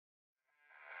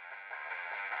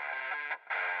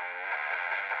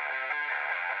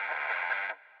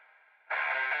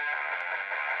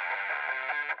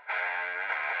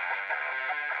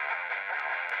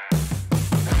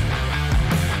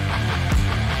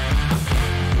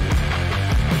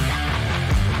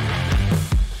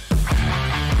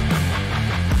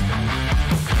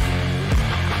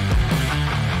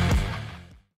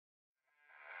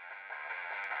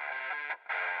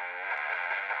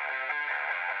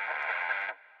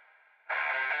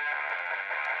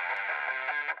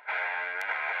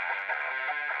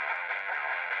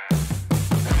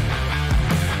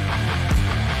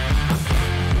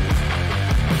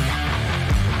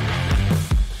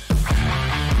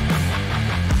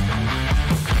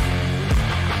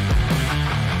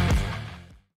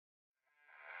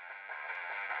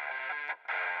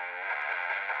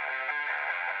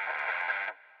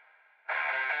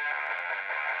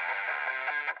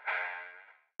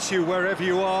greet you wherever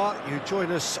you are. You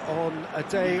join us on a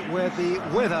day where the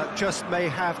weather just may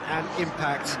have an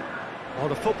impact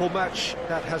on a football match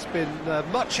that has been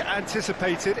much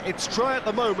anticipated. It's dry at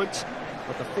the moment,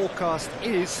 but the forecast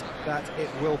is that it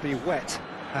will be wet,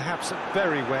 perhaps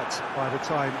very wet by the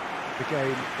time the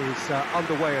game is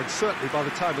underway, and certainly by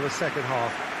the time of the second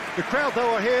half. The crowd,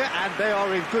 though, are here, and they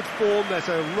are in good form. There's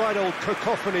a right old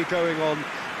cacophony going on.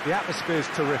 The atmosphere is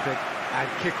terrific, and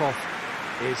kick-off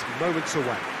is moments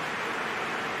away.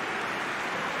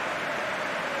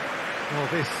 Well,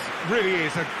 this really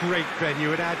is a great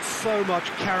venue. It adds so much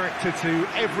character to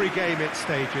every game it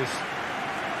stages.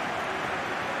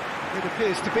 It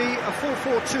appears to be a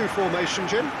 4-4-2 formation,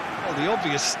 Jim. Well, the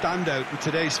obvious standout in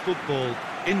today's football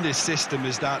in this system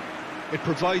is that it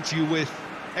provides you with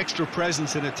extra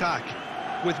presence in attack.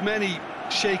 With many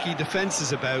shaky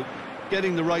defences about,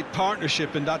 getting the right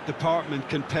partnership in that department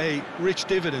can pay rich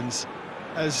dividends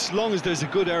as long as there's a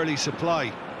good early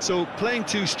supply. So playing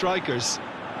two strikers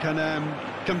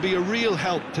can be a real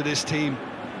help to this team.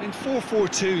 In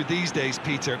 4-4-2 these days,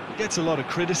 Peter, gets a lot of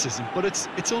criticism, but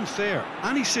it's unfair.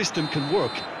 Any system can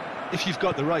work if you've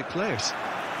got the right players.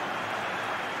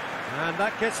 And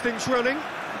that gets things running.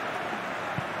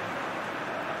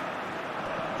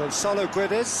 Gonzalo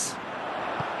Guedes.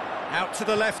 Out to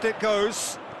the left it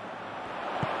goes.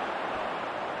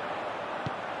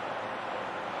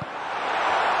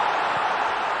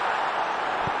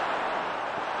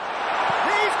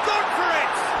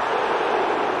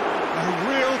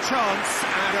 Chance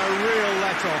and a real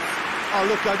let-off. Oh,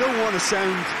 look, I don't want to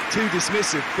sound too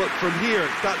dismissive, but from here,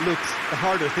 that looked the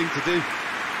harder thing to do.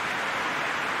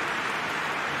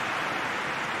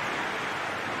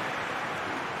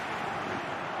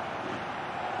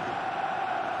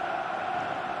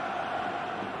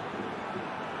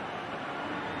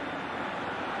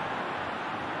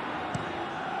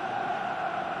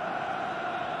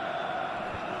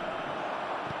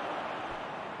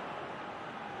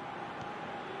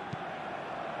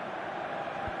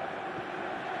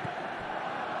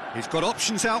 He's got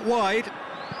options out wide.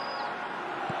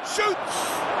 Shoots!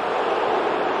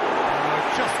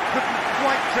 Just couldn't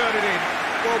quite turn it in.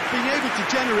 Well, being able to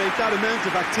generate that amount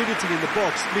of activity in the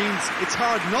box means it's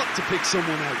hard not to pick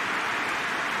someone out.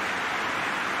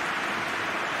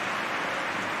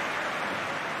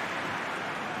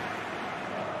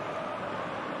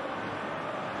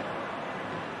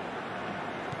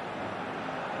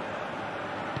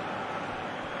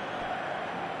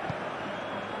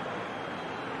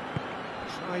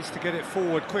 Tries to get it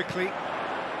forward quickly.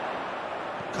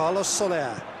 Carlos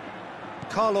Soler.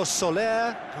 Carlos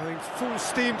Soler going full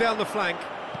steam down the flank.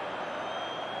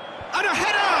 And a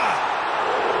header!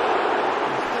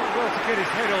 He's done well to get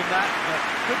his head on that, but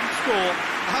couldn't score.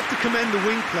 I have to commend the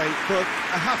wing play, but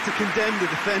I have to condemn the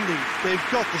defending.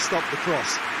 They've got to stop the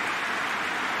cross.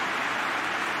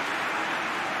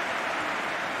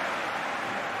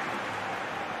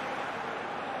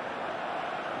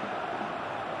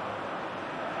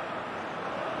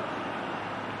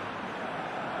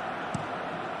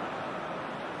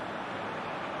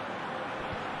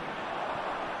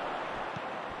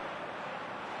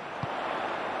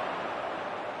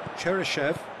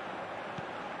 Cheryshev.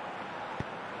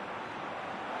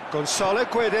 Gonzalo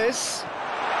Guedes.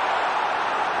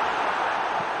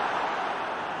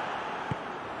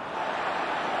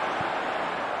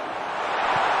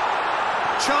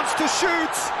 Chance to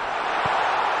shoot.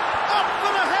 Up for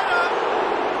the header.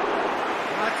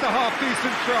 That's a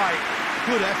half-decent try.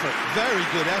 Good effort, very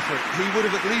good effort. He would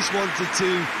have at least wanted to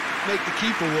make the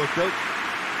keeper work, though.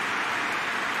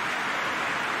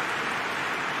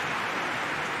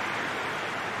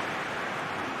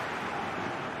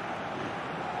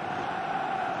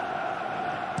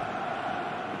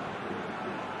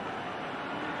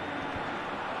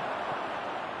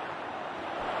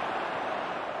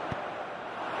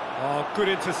 Oh, good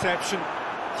interception.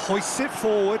 Hoists it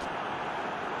forward.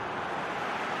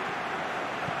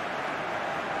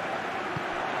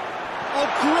 Oh,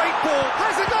 great ball.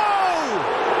 Has a goal!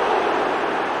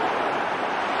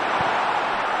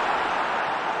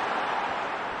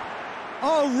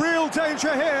 Oh, real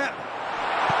danger here.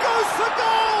 Goes for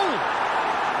goal!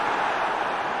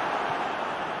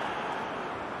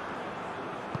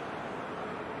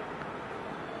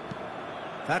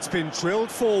 That's been drilled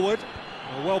forward.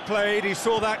 Well played, he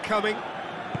saw that coming.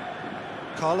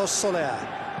 Carlos Soler.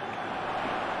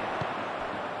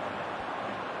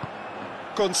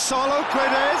 Gonzalo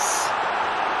Guedes.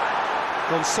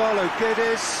 Gonzalo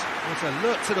Guedes was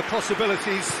alert to the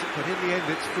possibilities, but in the end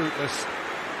it's fruitless.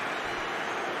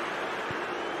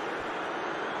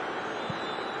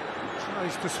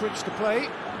 Tries to switch the play.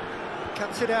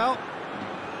 cuts it out.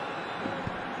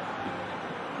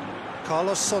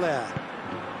 Carlos Soler.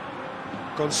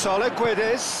 Gonzalo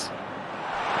Guedes.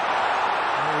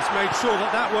 Oh, he's made sure that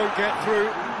that won't get through.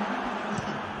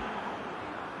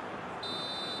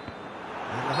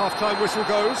 And the half-time whistle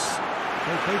goes.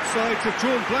 Well, both sides have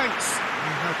drawn blanks.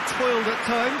 They have toiled at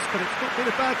times, but it's not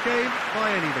been a bad game by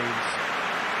any means.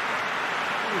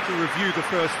 To review the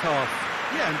first half.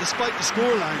 Yeah, and despite the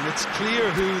scoreline, it's clear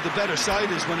who the better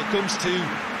side is when it comes to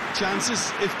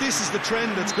chances. If this is the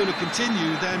trend that's going to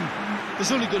continue, then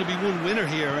there's only going to be one winner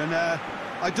here, and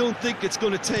I don't think it's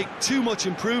going to take too much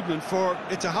improvement for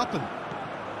it to happen.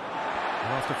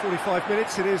 And after 45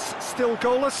 minutes, it is still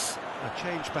goalless. A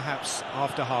change perhaps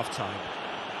after half-time.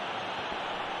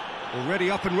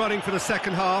 Already up and running for the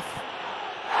second half.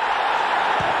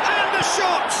 And the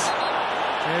shot!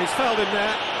 Yeah, he's fouled him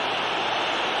there.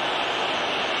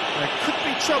 There could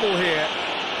be trouble here.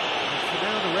 And for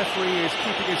now, the referee is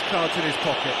keeping his cards in his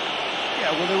pocket.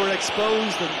 Yeah, well, they were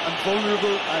exposed and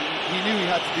vulnerable, and he knew he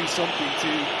had to do something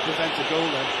to prevent a goal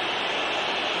then.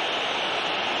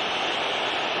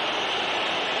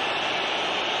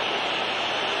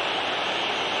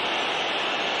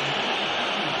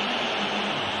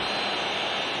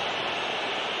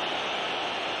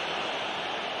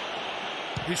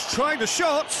 He's trying the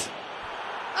shot,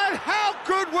 and how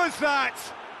good was that?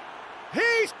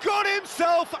 He's got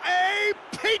himself a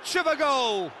peach of a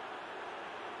goal,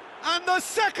 and the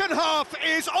second half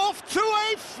is off to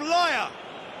a flyer.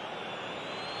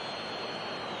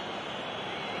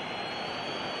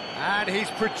 And he's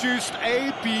produced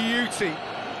a beauty.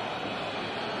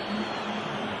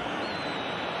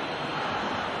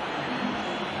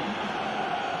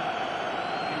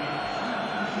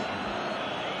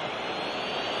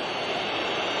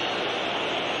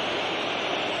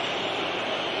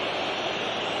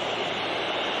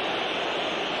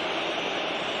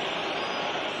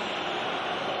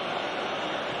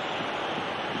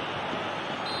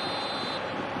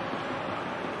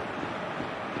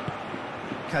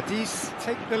 Cadiz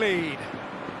take the lead.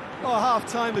 Oh,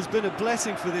 half-time has been a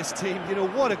blessing for this team. You know,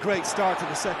 what a great start to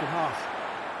the second half.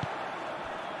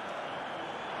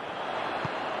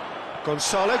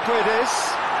 Gonzalo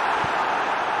Guedes.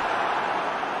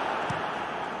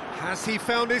 Has he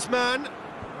found his man?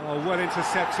 Oh, well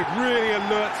intercepted, really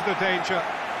alert to the danger.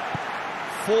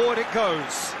 Forward it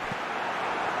goes.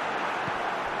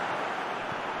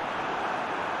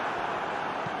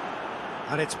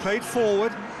 And it's played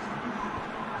forward.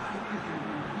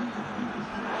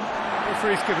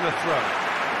 Referee's given a throw.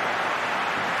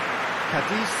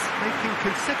 Cadiz making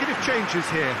consecutive changes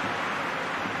here.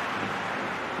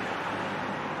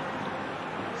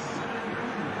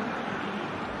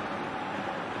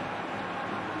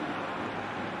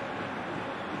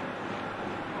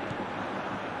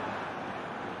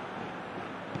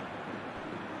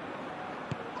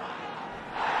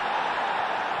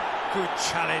 Good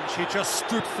challenge, he just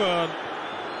stood firm.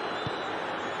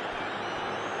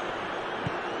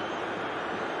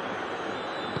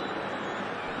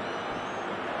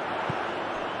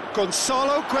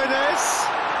 Gonzalo Guedes.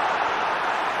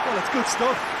 Well, it's good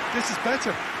stuff. This is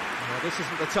better. Well, this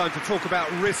isn't the time to talk about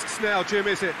risks now, Jim,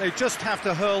 is it? They just have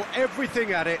to hurl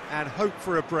everything at it and hope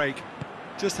for a break.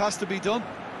 Just has to be done.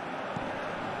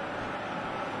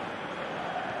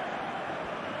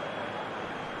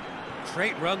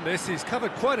 Great run this, he's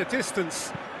covered quite a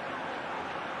distance.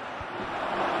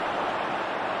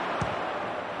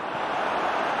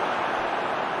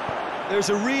 There's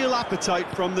a real appetite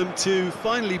from them to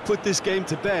finally put this game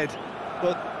to bed,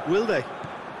 but will they?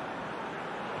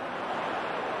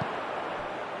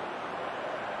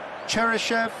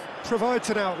 Cheryshev provides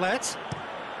an outlet.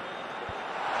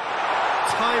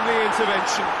 Timely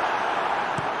intervention.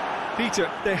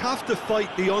 Peter, they have to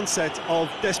fight the onset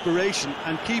of desperation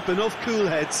and keep enough cool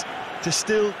heads to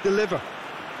still deliver.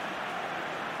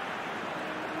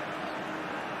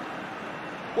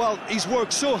 Well, he's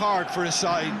worked so hard for his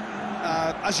side,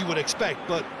 as you would expect,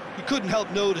 but you couldn't help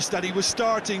notice that he was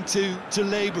starting to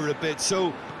labour a bit,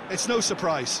 so it's no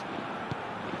surprise.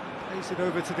 Plays it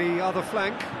over to the other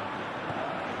flank.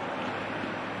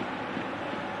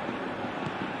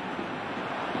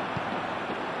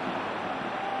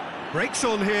 Breaks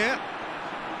on here.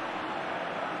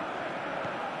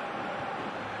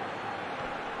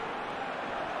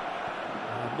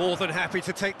 More than happy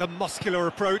to take the muscular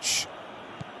approach.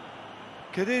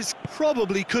 Cadiz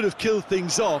probably could have killed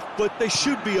things off, but they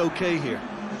should be okay here.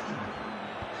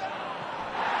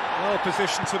 Well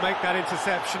positioned to make that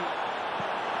interception.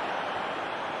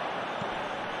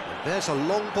 There's a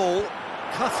long ball,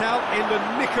 cut out in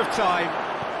the nick of time.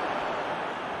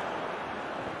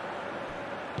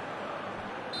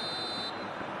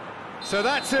 So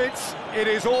that's it. It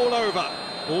is all over.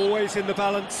 Always in the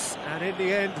balance, and in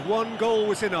the end, one goal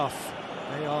was enough.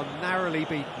 They are narrowly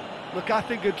beaten. Look, I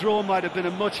think a draw might have been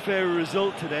a much fairer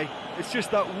result today. It's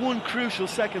just that one crucial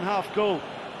second half goal.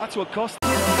 That's what cost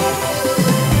them.